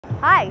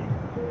Hi,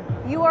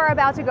 you are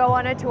about to go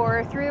on a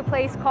tour through a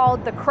place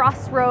called the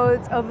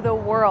Crossroads of the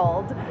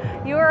World.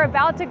 You are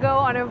about to go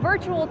on a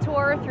virtual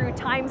tour through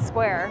Times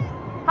Square.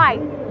 Hi,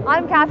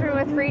 I'm Katherine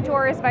with Free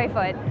Tours by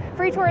Foot.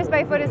 Free Tours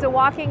by Foot is a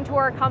walking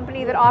tour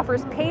company that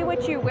offers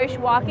pay-what-you-wish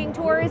walking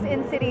tours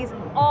in cities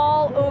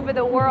all over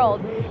the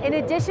world. In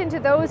addition to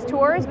those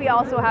tours, we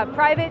also have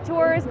private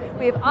tours,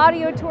 we have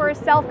audio tours,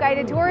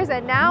 self-guided tours,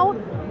 and now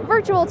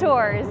virtual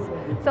tours.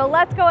 So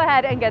let's go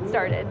ahead and get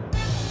started.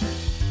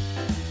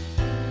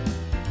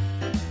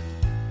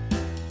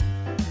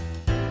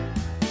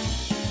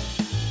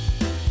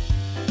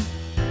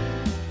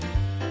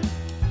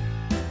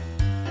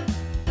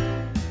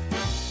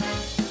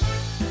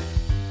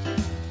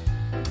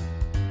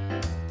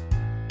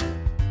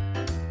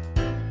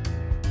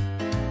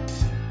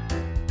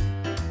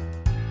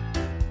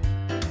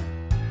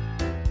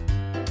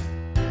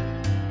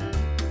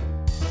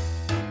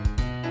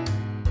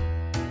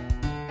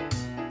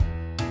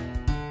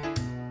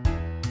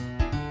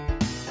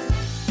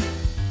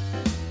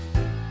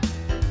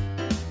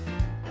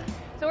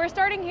 So we're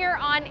starting here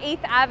on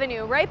 8th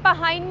Avenue. Right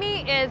behind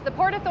me is the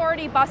Port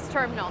Authority bus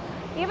terminal.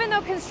 Even though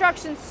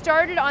construction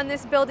started on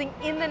this building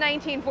in the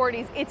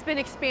 1940s, it's been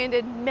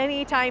expanded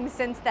many times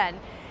since then.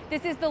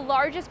 This is the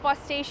largest bus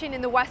station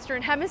in the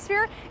Western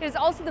Hemisphere. It is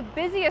also the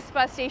busiest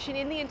bus station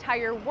in the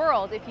entire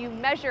world if you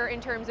measure in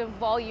terms of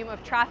volume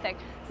of traffic.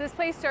 So this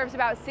place serves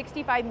about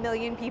 65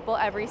 million people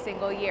every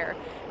single year.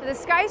 The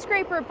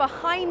skyscraper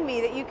behind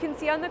me that you can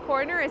see on the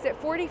corner is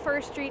at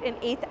 41st Street and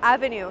 8th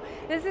Avenue.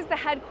 This is the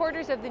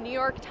headquarters of the New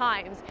York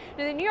Times.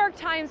 Now, the New York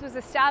Times was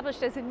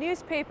established as a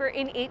newspaper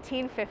in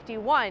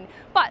 1851,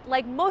 but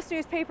like most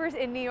newspapers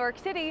in New York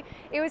City,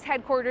 it was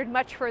headquartered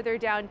much further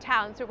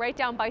downtown, so right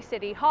down by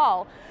City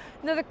Hall.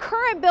 Now, the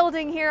current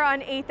building here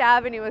on 8th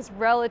Avenue is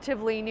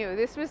relatively new.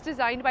 This was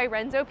designed by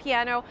Renzo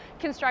Piano.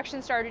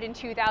 Construction started in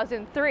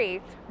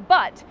 2003,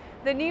 but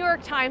the New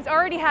York Times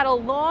already had a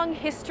long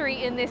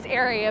history in this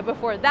area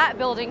before that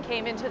building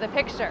came into the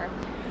picture.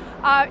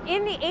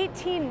 In the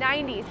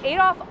 1890s,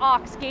 Adolph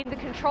Ochs gained the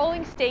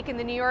controlling stake in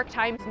the New York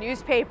Times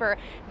newspaper.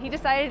 He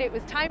decided it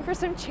was time for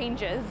some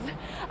changes.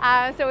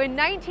 So in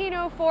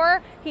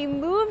 1904, he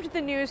moved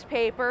the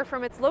newspaper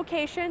from its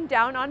location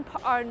down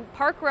on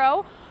Park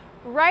Row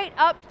right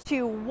up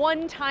to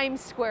 1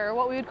 Times Square,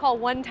 what we would call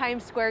 1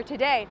 Times Square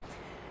today.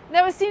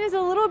 That was seen as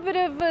a little bit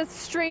of a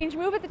strange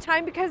move at the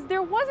time because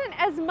there wasn't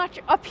as much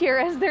up here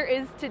as there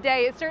is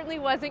today. It certainly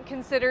wasn't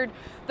considered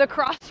the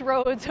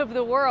crossroads of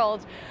the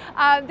world.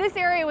 This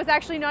area was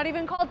actually not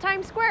even called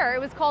Times Square. It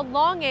was called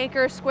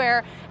Longacre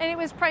Square, and it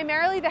was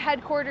primarily the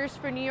headquarters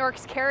for New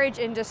York's carriage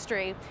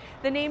industry.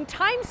 The name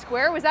Times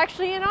Square was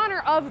actually in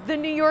honor of the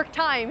New York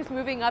Times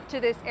moving up to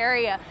this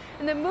area.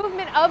 And the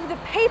movement of the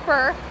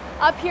paper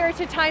up here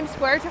to Times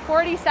Square to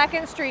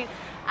 42nd Street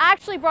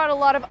actually brought a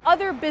lot of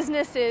other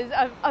businesses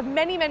of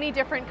many, many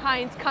different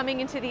kinds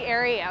coming into the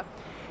area.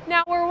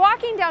 Now, we're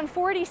walking down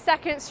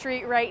 42nd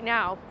Street right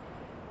now,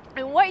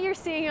 and what you're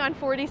seeing on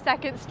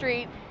 42nd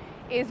Street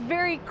is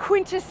very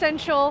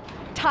quintessential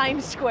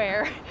Times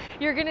Square.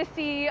 You're gonna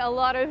see a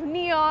lot of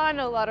neon,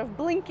 a lot of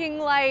blinking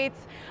lights,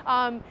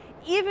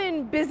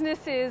 even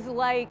businesses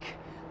like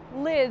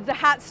Lids, a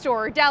hat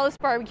store, Dallas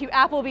Barbecue,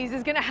 Applebee's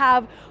is going to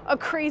have a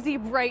crazy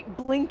bright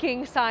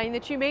blinking sign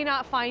that you may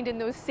not find in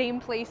those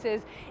same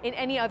places in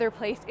any other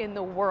place in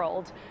the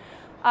world.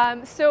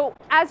 So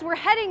as we're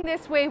heading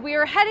this way, we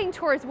are heading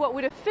towards what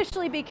would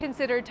officially be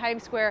considered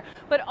Times Square,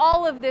 but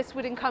all of this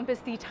would encompass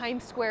the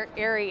Times Square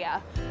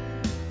area.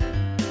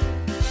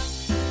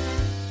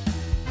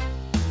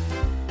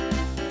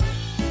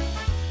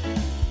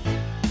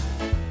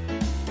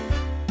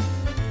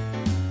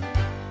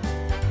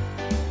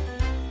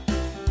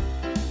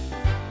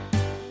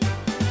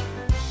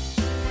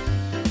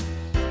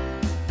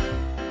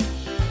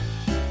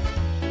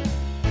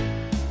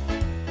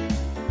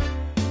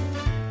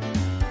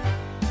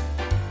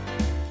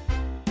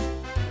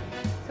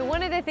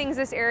 One of the things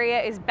this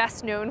area is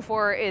best known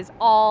for is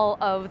all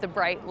of the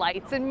bright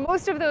lights, and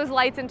most of those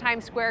lights in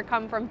Times Square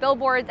come from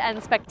billboards and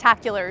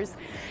spectaculars.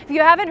 If you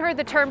haven't heard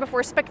the term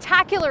before,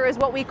 spectacular is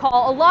what we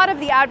call a lot of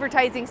the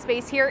advertising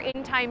space here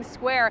in Times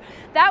Square.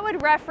 That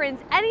would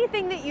reference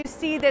anything that you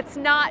see that's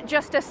not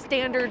just a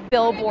standard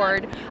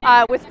billboard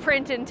with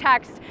print and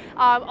text.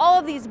 All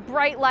of these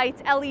bright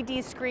lights,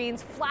 LED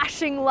screens,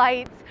 flashing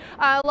lights.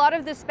 A lot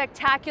of the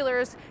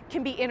spectaculars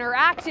can be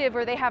interactive,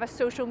 or they have a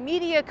social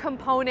media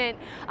component,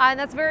 and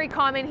that's very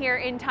common here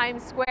in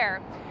Times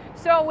Square.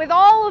 So with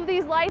all of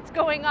these lights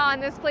going on,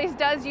 this place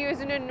does use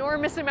an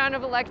enormous amount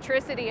of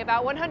electricity,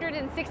 about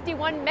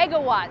 161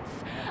 megawatts.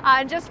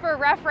 Just for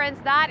reference,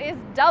 that is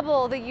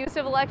double the use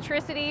of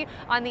electricity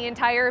on the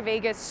entire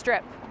Vegas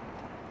Strip.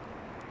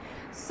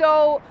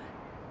 So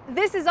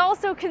this is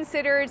also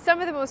considered some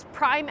of the most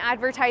prime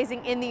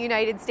advertising in the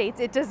United States.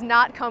 It does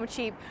not come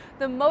cheap.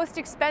 The most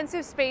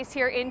expensive space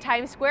here in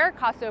Times Square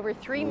costs over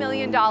 $3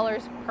 million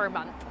per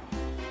month.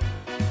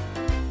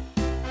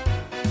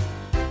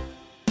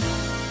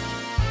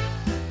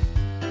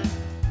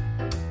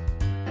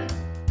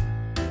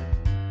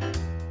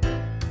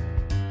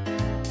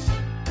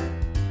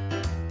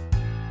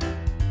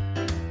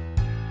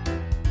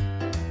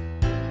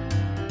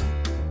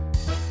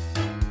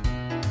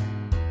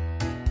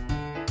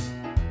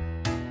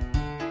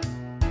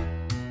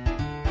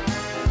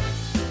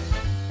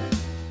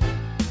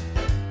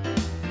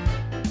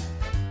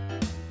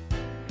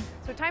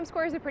 Times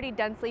Square is a pretty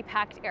densely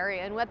packed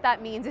area, and what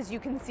that means is you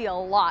can see a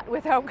lot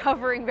without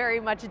covering very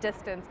much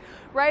distance.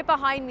 Right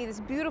behind me, this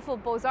beautiful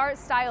Beaux-Arts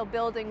style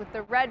building with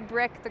the red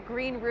brick, the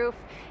green roof,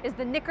 is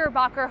the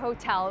Knickerbocker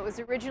Hotel. It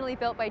was originally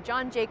built by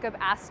John Jacob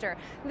Astor.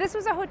 This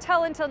was a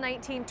hotel until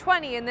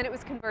 1920, and then it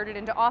was converted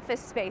into office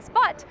space.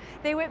 But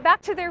they went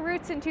back to their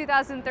roots in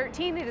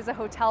 2013. It is a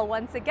hotel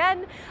once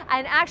again,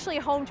 and actually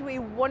home to a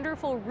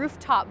wonderful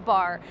rooftop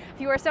bar. If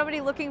you are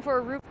somebody looking for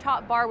a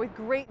rooftop bar with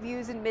great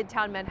views in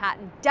Midtown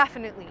Manhattan,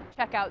 definitely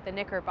check out the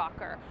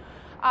Knickerbocker.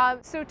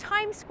 So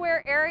Times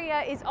Square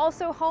area is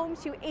also home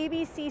to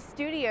ABC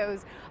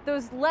Studios.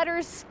 Those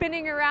letters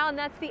spinning around,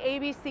 that's the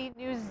ABC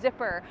News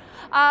zipper.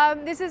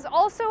 This is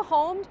also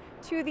home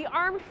to the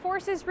Armed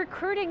Forces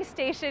recruiting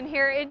station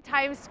here in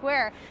Times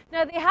Square.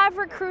 Now they have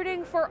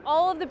recruiting for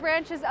all of the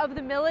branches of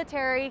the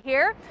military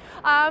here,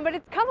 but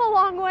it's come a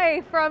long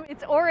way from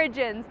its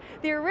origins.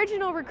 The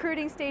original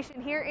recruiting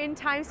station here in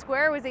Times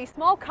Square was a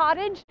small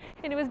cottage,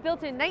 and it was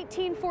built in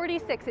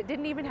 1946. It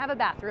didn't even have a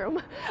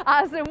bathroom.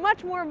 So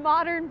much more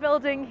modern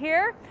building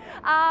here.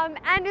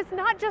 And it's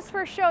not just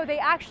for show. They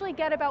actually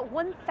get about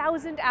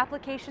 1,000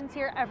 applications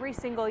here every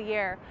single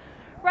year.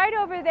 Right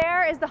over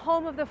there is the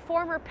home of the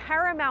former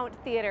Paramount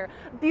Theater.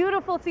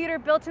 Beautiful theater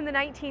built in the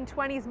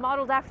 1920s,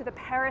 modeled after the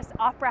Paris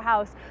Opera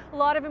House. A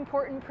lot of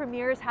important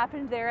premieres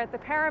happened there at the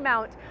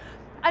Paramount.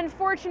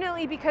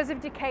 Unfortunately, because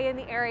of decay in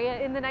the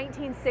area in the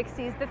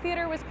 1960s, the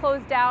theater was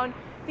closed down,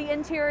 the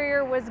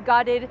interior was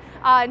gutted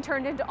and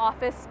turned into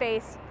office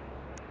space.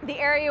 The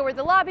area where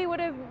the lobby would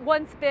have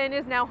once been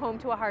is now home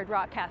to a Hard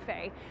Rock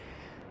Cafe.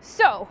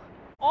 So,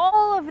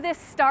 all of this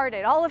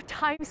started, all of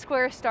Times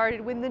Square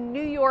started when the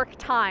New York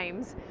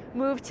Times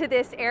moved to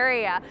this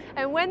area.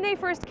 And when they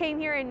first came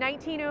here in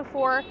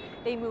 1904,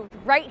 they moved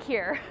right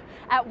here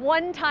at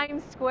 1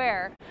 Times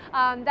Square.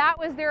 That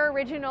was their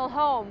original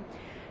home.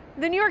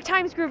 The New York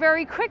Times grew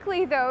very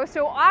quickly though,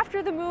 so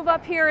after the move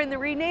up here and the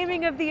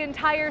renaming of the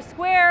entire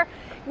square,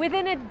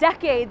 within a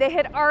decade they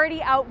had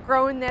already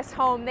outgrown this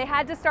home. They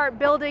had to start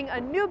building a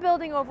new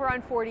building over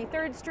on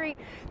 43rd Street.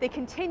 They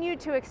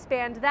continued to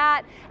expand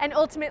that, and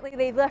ultimately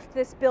they left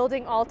this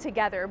building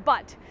altogether.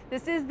 But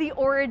this is the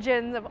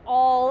origins of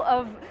all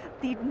of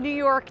the New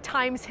York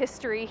Times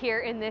history here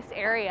in this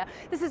area.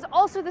 This is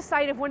also the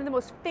site of one of the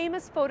most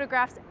famous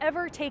photographs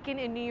ever taken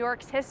in New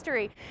York's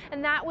history,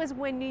 and that was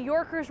when New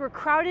Yorkers were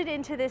crowded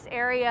into this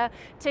area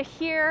to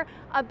hear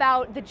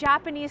about the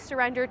Japanese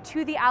surrender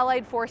to the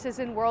Allied forces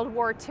in World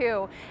War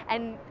II.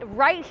 And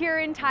right here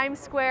in Times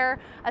Square,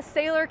 a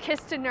sailor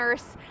kissed a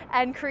nurse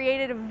and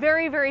created a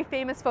very, very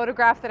famous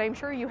photograph that I'm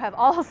sure you have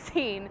all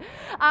seen.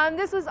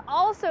 This was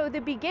also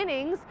the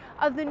beginnings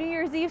of the New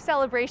Year's Eve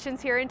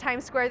celebrations here in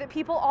Times Square that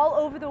people all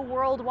over the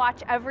world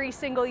watch every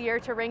single year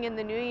to ring in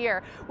the new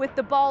year with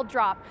the ball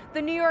drop.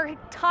 The New York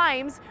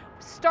Times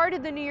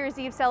started the New Year's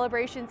Eve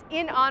celebrations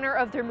in honor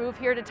of their move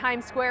here to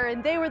Times Square,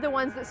 and they were the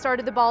ones that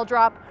started the ball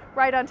drop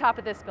right on top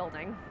of this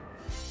building.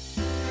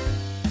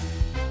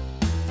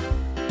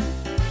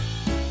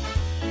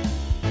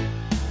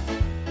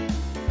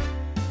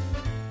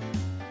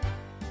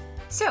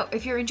 So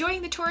if you're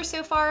enjoying the tour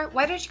so far,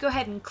 why don't you go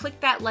ahead and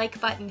click that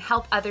like button,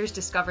 help others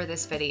discover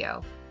this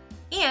video.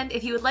 And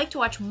if you would like to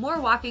watch more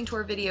walking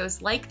tour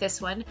videos like this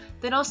one,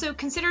 then also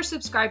consider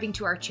subscribing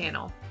to our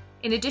channel.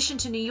 In addition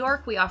to New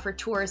York, we offer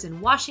tours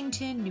in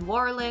Washington, New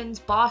Orleans,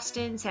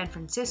 Boston, San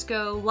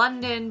Francisco,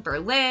 London,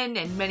 Berlin,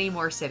 and many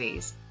more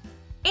cities.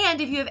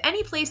 And if you have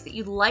any place that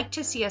you'd like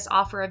to see us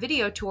offer a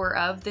video tour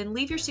of, then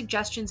leave your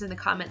suggestions in the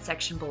comment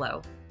section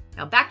below.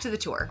 Now back to the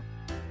tour.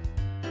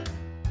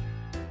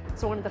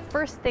 So one of the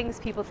first things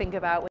people think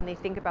about when they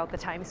think about the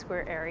Times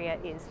Square area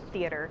is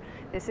theater.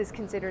 This is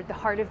considered the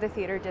heart of the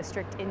theater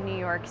district in New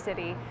York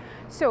City.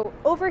 So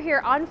over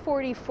here on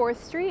 44th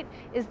Street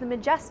is the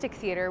Majestic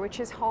Theater, which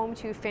is home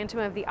to Phantom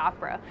of the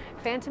Opera.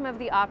 Phantom of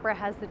the Opera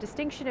has the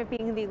distinction of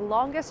being the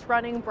longest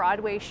running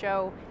Broadway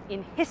show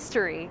in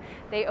history.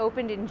 They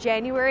opened in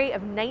January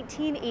of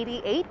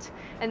 1988,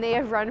 and they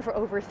have run for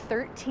over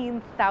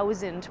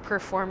 13,000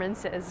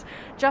 performances.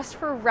 Just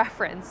for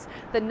reference,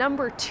 the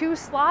number 2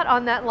 slot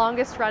on that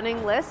longest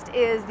running list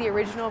is the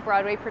original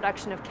Broadway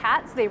production of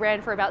Cats. They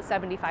ran for about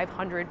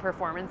 7,500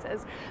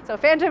 performances. So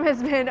Phantom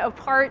has been a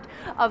part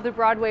of the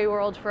Broadway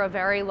world for a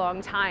very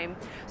long time.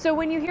 So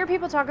when you hear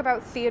people talk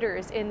about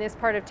theaters in this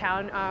part of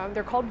town,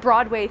 they're called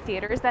Broadway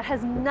theaters. That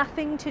has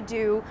nothing to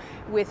do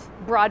with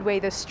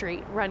Broadway the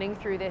street running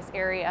through this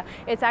area.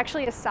 It's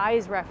actually a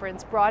size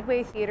reference.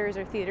 Broadway theaters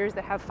are theaters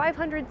that have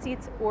 500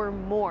 seats or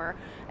more.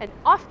 An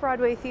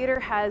off-Broadway theater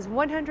has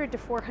 100 to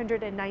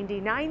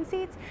 499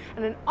 seats,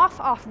 and an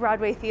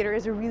off-Broadway theater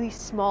is a really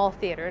small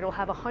theater. It'll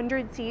have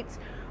 100 seats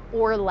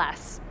or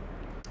less.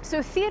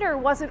 So theater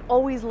wasn't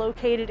always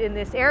located in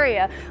this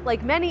area.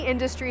 Like many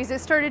industries, it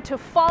started to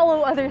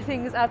follow other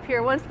things up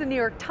here once the New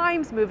York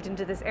Times moved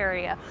into this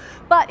area.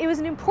 But it was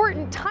an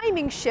important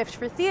timing shift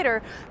for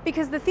theater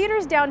because the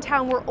theaters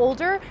downtown were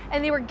older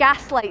and they were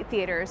gaslight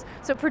theaters.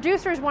 So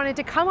producers wanted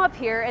to come up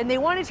here and they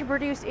wanted to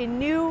produce in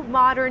new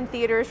modern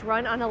theaters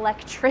run on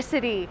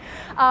electricity.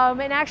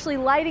 And actually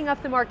lighting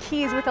up the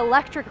marquees with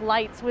electric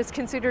lights was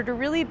considered a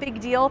really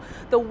big deal.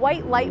 The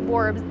white light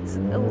bulbs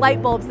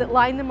that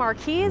line the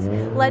marquees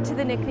led to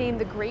the nickname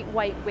the Great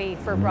White Way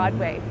for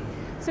Broadway.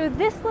 So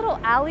this little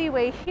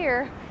alleyway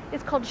here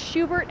is called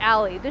Schubert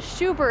Alley. The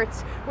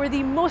Schuberts were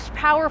the most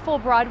powerful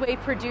Broadway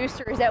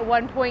producers at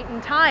one point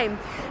in time.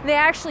 They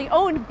actually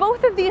owned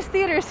both of these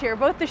theaters here,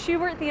 both the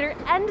Schubert Theater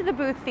and the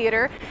Booth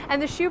Theater,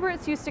 and the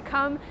Schuberts used to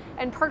come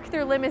and park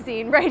their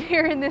limousine right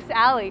here in this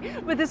alley.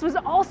 But this was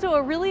also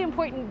a really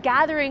important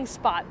gathering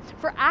spot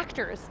for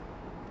actors.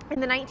 In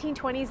the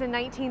 1920s and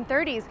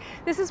 1930s,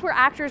 this is where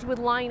actors would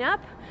line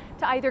up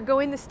to either go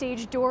in the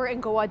stage door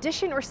and go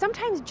audition, or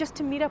sometimes just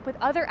to meet up with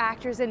other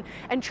actors and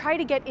try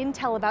to get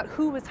intel about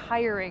who was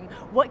hiring,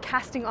 what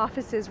casting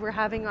offices were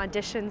having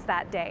auditions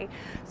that day.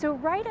 So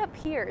right up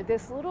here,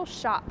 this little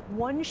shop,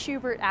 One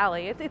Schubert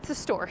Alley, it's a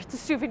store, it's a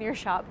souvenir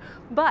shop,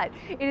 but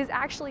it is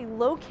actually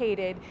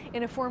located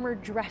in a former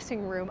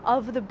dressing room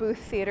of the Booth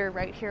Theater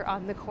right here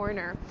on the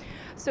corner.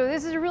 So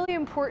this is a really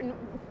important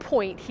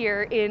point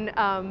here in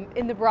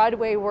the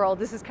Broadway world.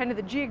 This is kind of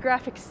the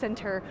geographic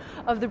center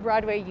of the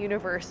Broadway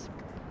universe.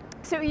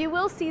 So you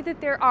will see that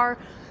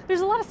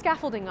there's a lot of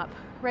scaffolding up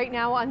right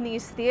now on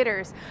these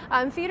theaters.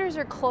 Theaters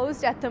are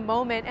closed at the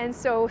moment, and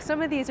so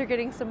some of these are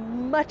getting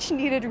some much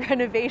needed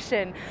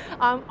renovation.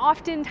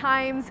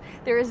 Oftentimes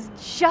there is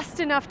just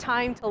enough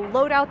time to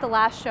load out the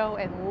last show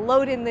and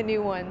load in the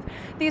new ones.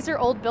 These are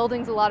old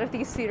buildings. A lot of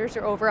these theaters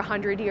are over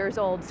 100 years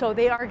old, so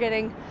they are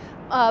getting,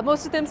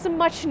 most of them, some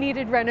much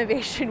needed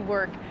renovation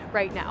work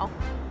right now.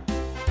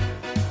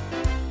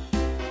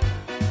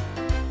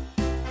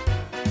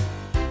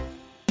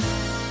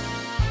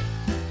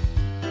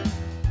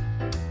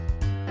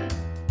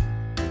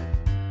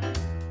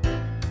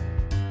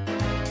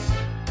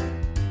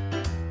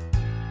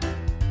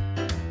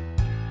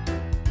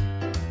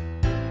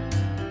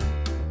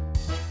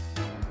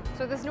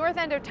 So this north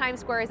end of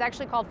Times Square is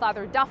actually called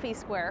Father Duffy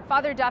Square.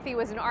 Father Duffy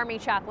was an army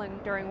chaplain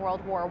during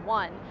World War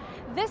I.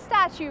 This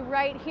statue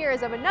right here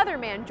is of another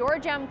man,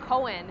 George M.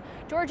 Cohan.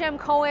 George M.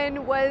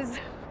 Cohan was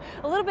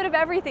a little bit of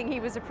everything. He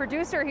was a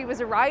producer, he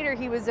was a writer,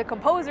 he was a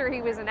composer,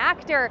 he was an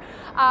actor,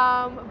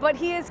 but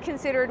he is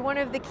considered one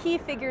of the key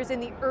figures in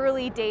the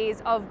early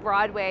days of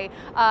Broadway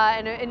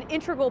and an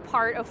integral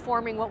part of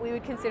forming what we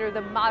would consider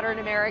the modern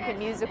American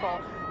musical.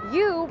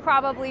 You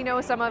probably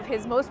know some of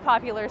his most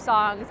popular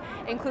songs,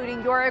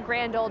 including You're a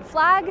Grand Old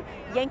Flag,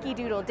 Yankee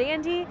Doodle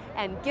Dandy,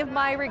 and Give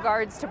My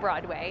Regards to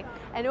Broadway.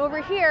 And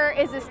over here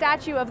is a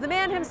statue of the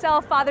man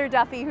himself, Father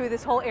Duffy, who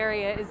this whole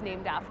area is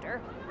named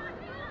after.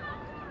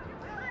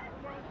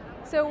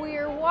 So we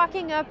are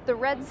walking up the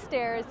red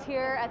stairs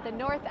here at the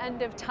north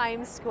end of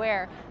Times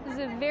Square. This is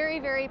a very,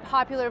 very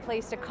popular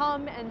place to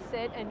come and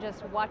sit and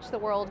just watch the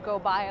world go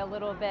by a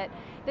little bit.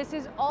 This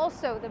is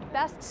also the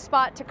best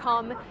spot to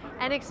come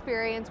and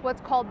experience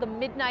what's called the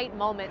midnight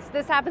moments.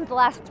 This happens the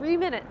last 3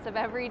 minutes of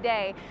every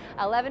day,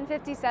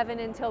 11:57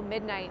 until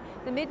midnight.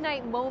 The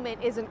midnight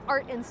moment is an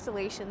art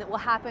installation that will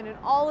happen in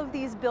all of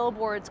these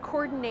billboards,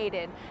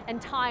 coordinated and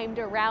timed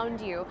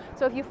around you.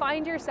 So if you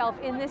find yourself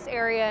in this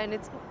area and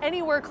it's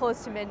anywhere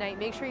close to midnight,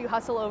 make sure you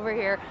hustle over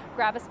here,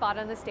 grab a spot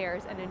on the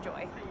stairs and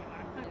enjoy.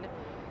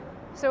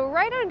 So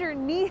right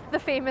underneath the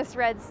famous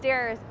red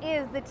stairs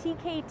is the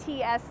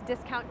TKTS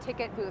discount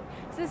ticket booth.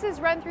 So this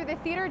is run through the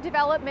Theater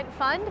Development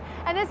Fund,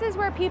 and this is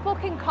where people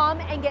can come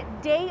and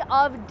get day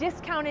of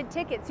discounted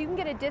tickets. You can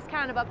get a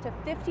discount of up to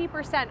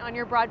 50% on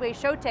your Broadway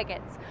show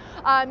tickets.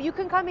 You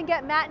can come and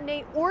get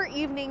matinee or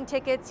evening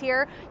tickets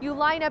here. You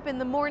line up in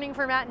the morning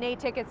for matinee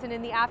tickets and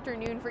in the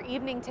afternoon for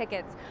evening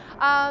tickets.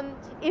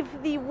 If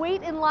the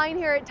wait in line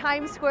here at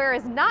Times Square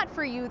is not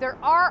for you, there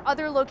are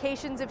other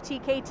locations of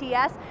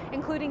TKTS,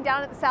 including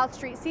down at the South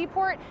Street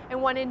Seaport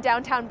and one in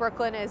downtown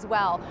Brooklyn as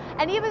well.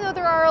 And even though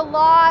there are a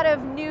lot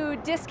of new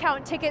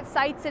discount ticket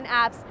sites and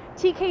apps,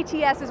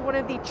 TKTS is one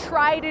of the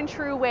tried and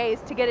true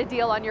ways to get a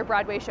deal on your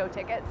Broadway show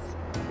tickets.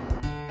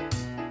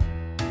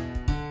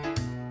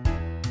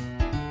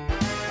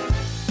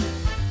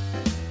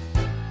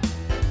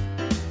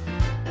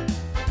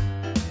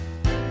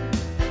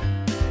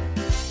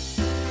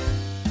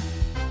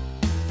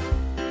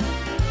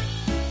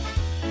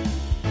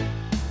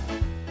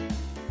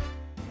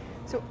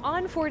 So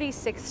on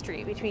 46th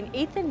Street, between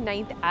 8th and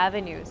 9th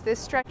Avenues, this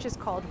stretch is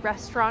called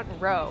Restaurant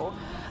Row.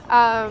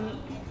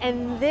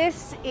 And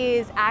this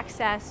is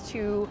access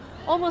to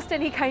almost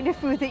any kind of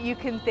food that you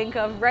can think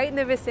of right in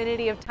the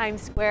vicinity of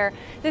Times Square.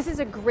 This is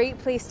a great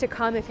place to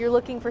come if you're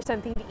looking for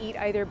something to eat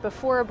either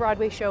before a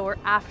Broadway show or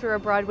after a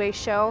Broadway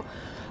show.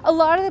 A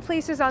lot of the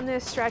places on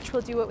this stretch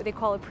will do what they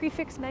call a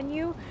prefix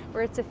menu,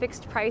 where it's a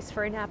fixed price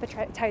for an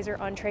appetizer,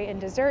 entree,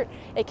 and dessert.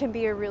 It can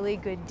be a really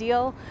good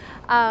deal.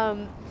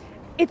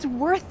 It's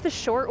worth the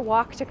short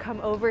walk to come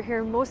over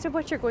here. Most of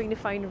what you're going to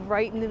find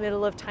right in the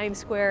middle of Times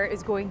Square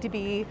is going to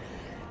be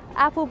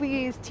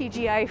Applebee's,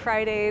 TGI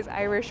Fridays,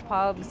 Irish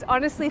pubs,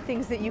 honestly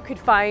things that you could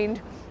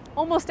find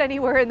almost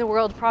anywhere in the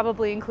world,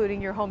 probably including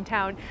your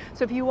hometown.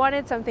 So if you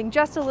wanted something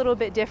just a little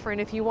bit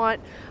different, if you want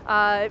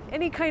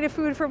any kind of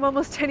food from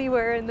almost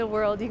anywhere in the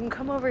world, you can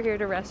come over here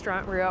to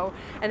Restaurant Rio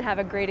and have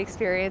a great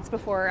experience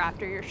before or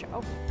after your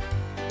show.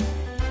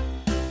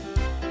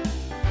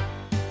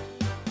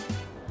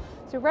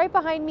 So right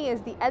behind me is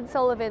the Ed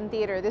Sullivan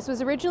Theater. This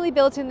was originally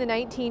built in the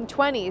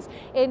 1920s.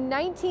 In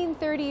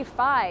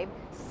 1935,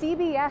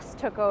 CBS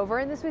took over,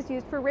 and this was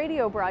used for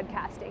radio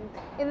broadcasting.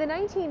 In the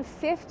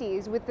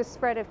 1950s, with the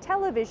spread of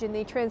television,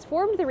 they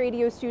transformed the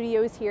radio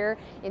studios here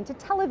into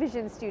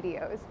television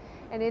studios.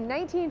 And in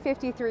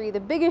 1953, the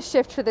biggest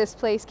shift for this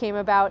place came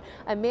about.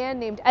 A man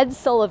named Ed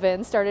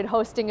Sullivan started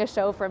hosting a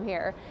show from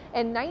here.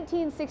 In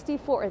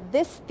 1964,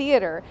 this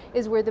theater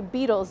is where the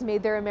Beatles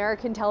made their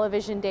American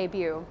television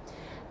debut.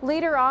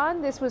 Later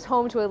on, this was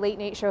home to a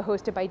late-night show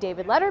hosted by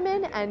David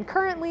Letterman, and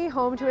currently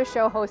home to a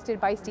show hosted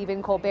by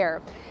Stephen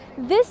Colbert.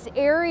 This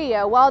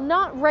area, while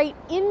not right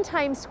in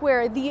Times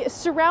Square, the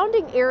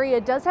surrounding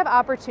area does have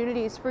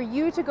opportunities for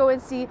you to go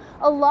and see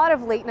a lot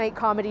of late-night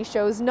comedy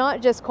shows,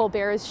 not just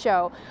Colbert's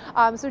show.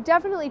 So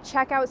definitely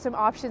check out some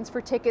options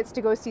for tickets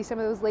to go see some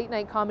of those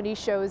late-night comedy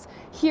shows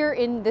here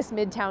in this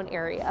Midtown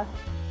area.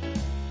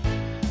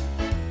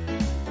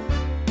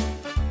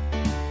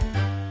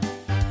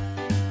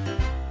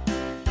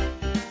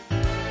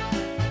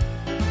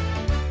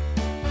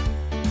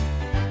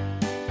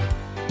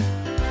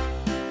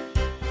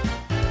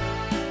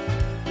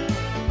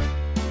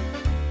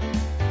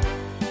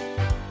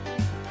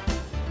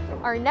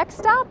 Our next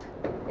stop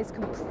is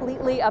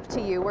completely up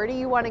to you. Where do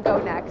you want to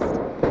go next?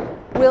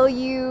 Will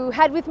you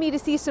head with me to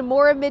see some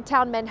more of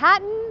Midtown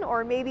Manhattan,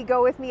 or maybe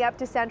go with me up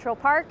to Central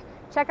Park?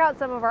 Check out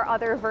some of our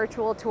other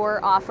virtual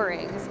tour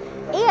offerings.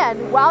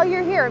 And while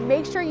you're here,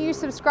 make sure you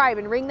subscribe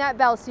and ring that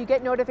bell so you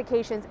get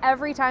notifications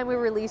every time we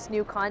release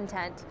new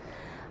content.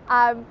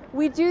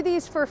 We do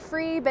these for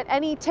free, but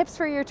any tips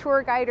for your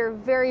tour guide are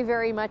very,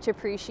 very much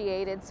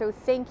appreciated. So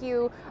thank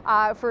you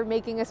for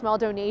making a small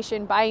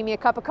donation, buying me a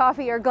cup of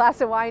coffee or a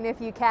glass of wine if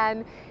you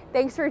can.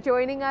 Thanks for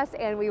joining us,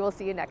 and we will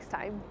see you next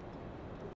time.